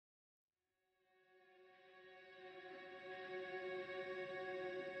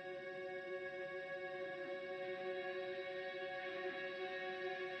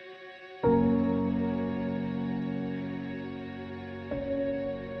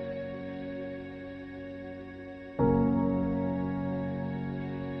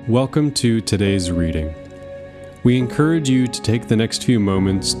Welcome to today's reading. We encourage you to take the next few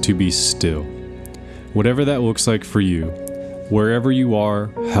moments to be still. Whatever that looks like for you, wherever you are,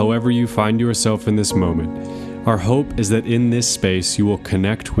 however you find yourself in this moment, our hope is that in this space you will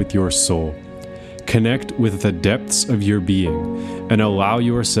connect with your soul, connect with the depths of your being, and allow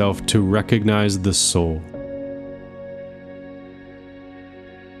yourself to recognize the soul.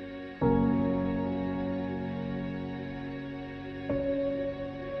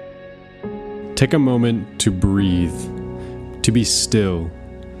 Take a moment to breathe, to be still.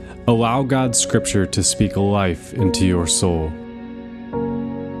 Allow God's scripture to speak life into your soul.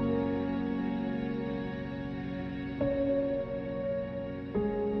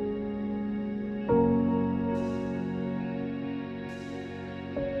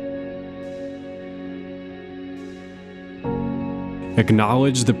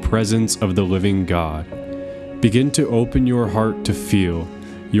 Acknowledge the presence of the living God. Begin to open your heart to feel,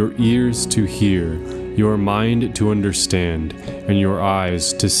 your ears to hear, your mind to understand, and your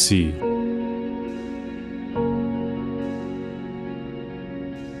eyes to see.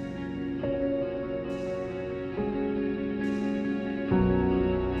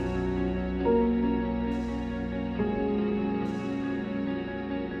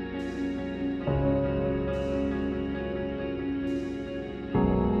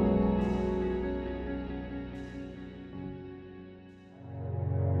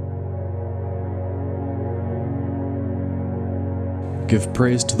 Give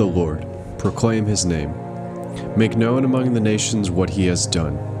praise to the Lord, proclaim his name. Make known among the nations what he has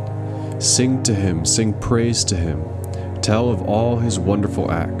done. Sing to him, sing praise to him. Tell of all his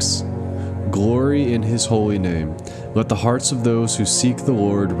wonderful acts. Glory in his holy name. Let the hearts of those who seek the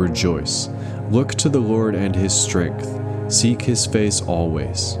Lord rejoice. Look to the Lord and his strength. Seek his face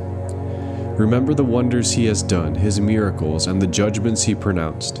always. Remember the wonders he has done, his miracles, and the judgments he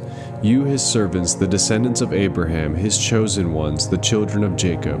pronounced. You, his servants, the descendants of Abraham, his chosen ones, the children of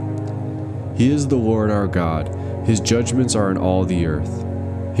Jacob. He is the Lord our God. His judgments are in all the earth.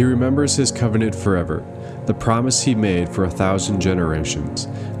 He remembers his covenant forever, the promise he made for 1,000 generations,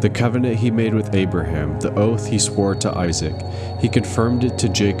 the covenant he made with Abraham, the oath he swore to Isaac. He confirmed it to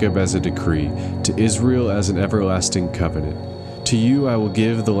Jacob as a decree, to Israel as an everlasting covenant. To you I will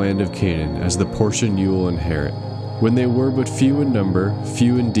give the land of Canaan as the portion you will inherit. When they were but few in number,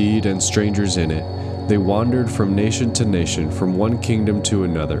 few indeed, and strangers in it, they wandered from nation to nation, from one kingdom to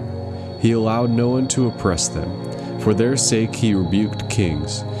another. He allowed no one to oppress them. For their sake he rebuked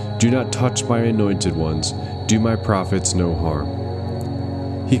kings. Do not touch my anointed ones, do my prophets no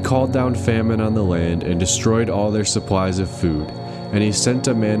harm. He called down famine on the land and destroyed all their supplies of food, and he sent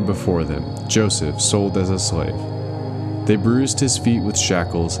a man before them, Joseph, sold as a slave. They bruised his feet with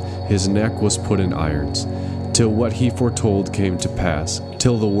shackles, his neck was put in irons, till what he foretold came to pass,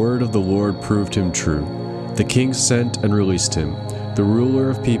 till the word of the Lord proved him true. The king sent and released him. The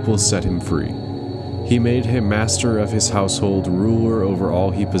ruler of peoples set him free. He made him master of his household, ruler over all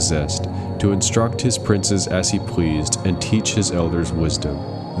he possessed, to instruct his princes as he pleased, and teach his elders wisdom.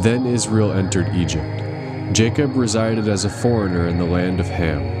 Then Israel entered Egypt. Jacob resided as a foreigner in the land of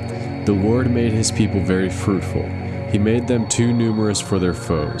Ham. The Lord made his people very fruitful. He made them too numerous for their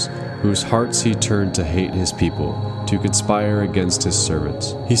foes, whose hearts he turned to hate his people, to conspire against his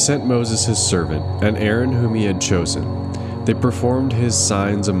servants. He sent Moses his servant, and Aaron whom he had chosen. They performed his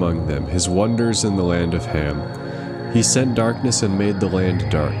signs among them, his wonders in the land of Ham. He sent darkness and made the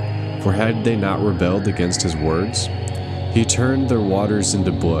land dark, for had they not rebelled against his words? He turned their waters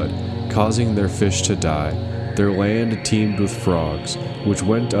into blood, causing their fish to die. Their land teemed with frogs, which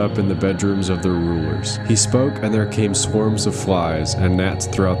went up in the bedrooms of their rulers. He spoke, and there came swarms of flies and gnats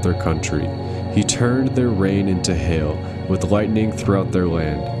throughout their country. He turned their rain into hail, with lightning throughout their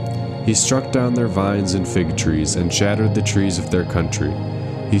land. He struck down their vines and fig trees, and shattered the trees of their country.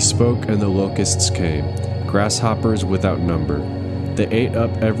 He spoke, and the locusts came, grasshoppers without number. They ate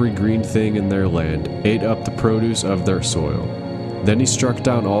up every green thing in their land, ate up the produce of their soil. Then he struck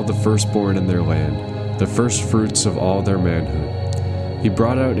down all the firstborn in their land, the firstfruits of all their manhood. He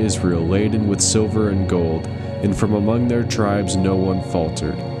brought out Israel laden with silver and gold, and from among their tribes no one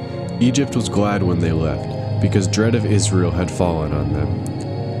faltered. Egypt was glad when they left, because dread of Israel had fallen on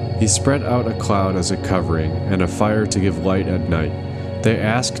them. He spread out a cloud as a covering, and a fire to give light at night. They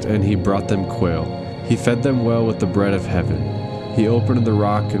asked, and he brought them quail. He fed them well with the bread of heaven. He opened the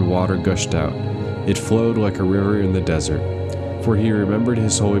rock, and water gushed out. It flowed like a river in the desert. For he remembered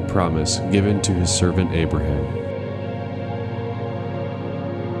his holy promise given to his servant Abraham.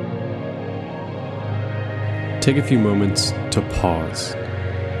 Take a few moments to pause.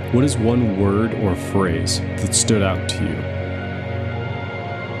 What is one word or phrase that stood out to you?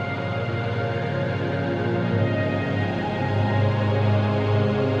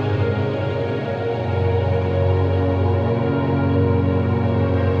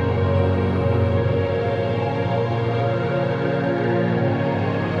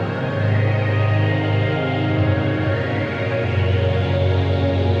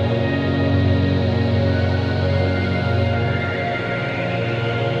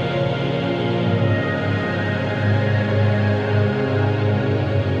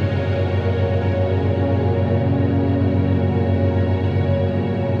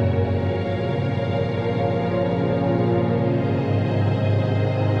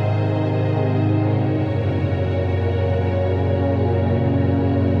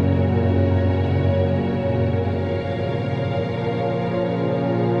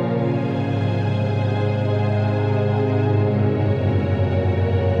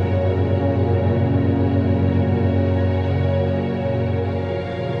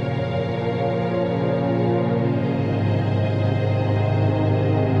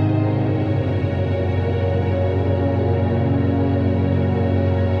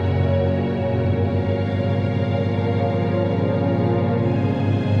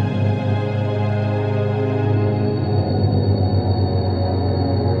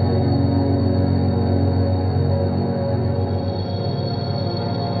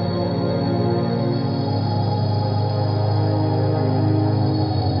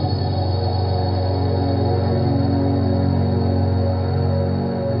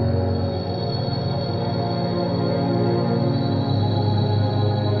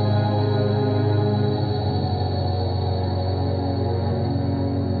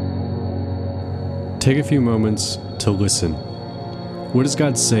 Take a few moments to listen. What is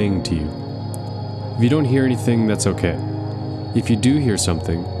God saying to you? If you don't hear anything, that's okay. If you do hear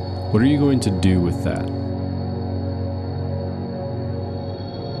something, what are you going to do with that?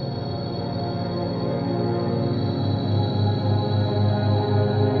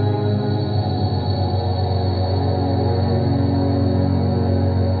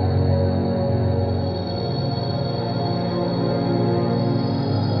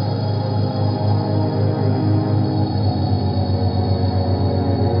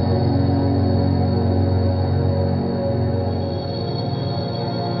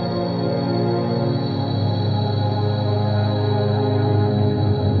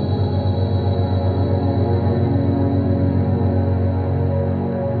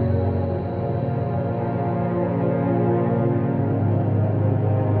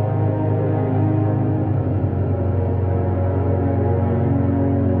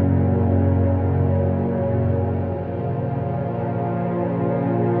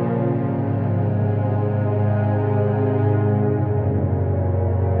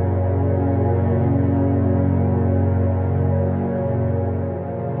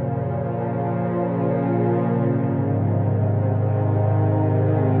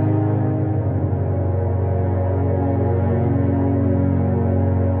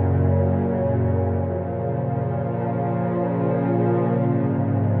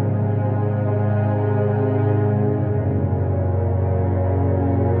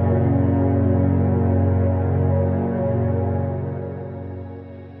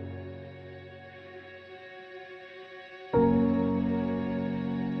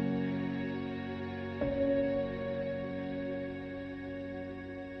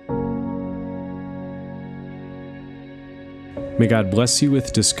 May God bless you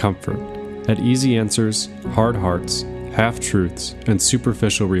with discomfort at easy answers, hard hearts, half-truths, and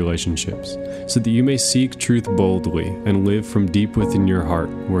superficial relationships, so that you may seek truth boldly and live from deep within your heart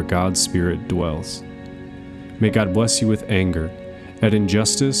where God's Spirit dwells. May God bless you with anger at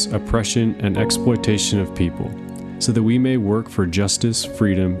injustice, oppression, and exploitation of people, so that we may work for justice,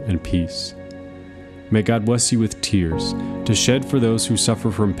 freedom, and peace. May God bless you with tears to shed for those who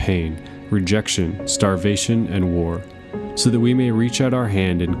suffer from pain, rejection, starvation, and war, so that we may reach out our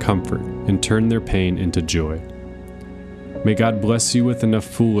hand in comfort and turn their pain into joy. May God bless you with enough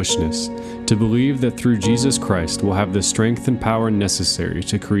foolishness to believe that through Jesus Christ we'll have the strength and power necessary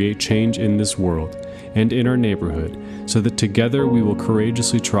to create change in this world and in our neighborhood, so that together we will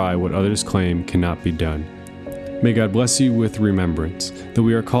courageously try what others claim cannot be done. May God bless you with remembrance that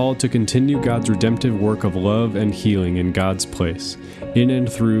we are called to continue God's redemptive work of love and healing in God's place, in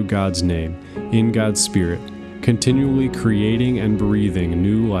and through God's name, in God's Spirit, continually creating and breathing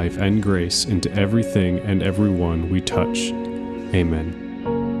new life and grace into everything and everyone we touch. Amen.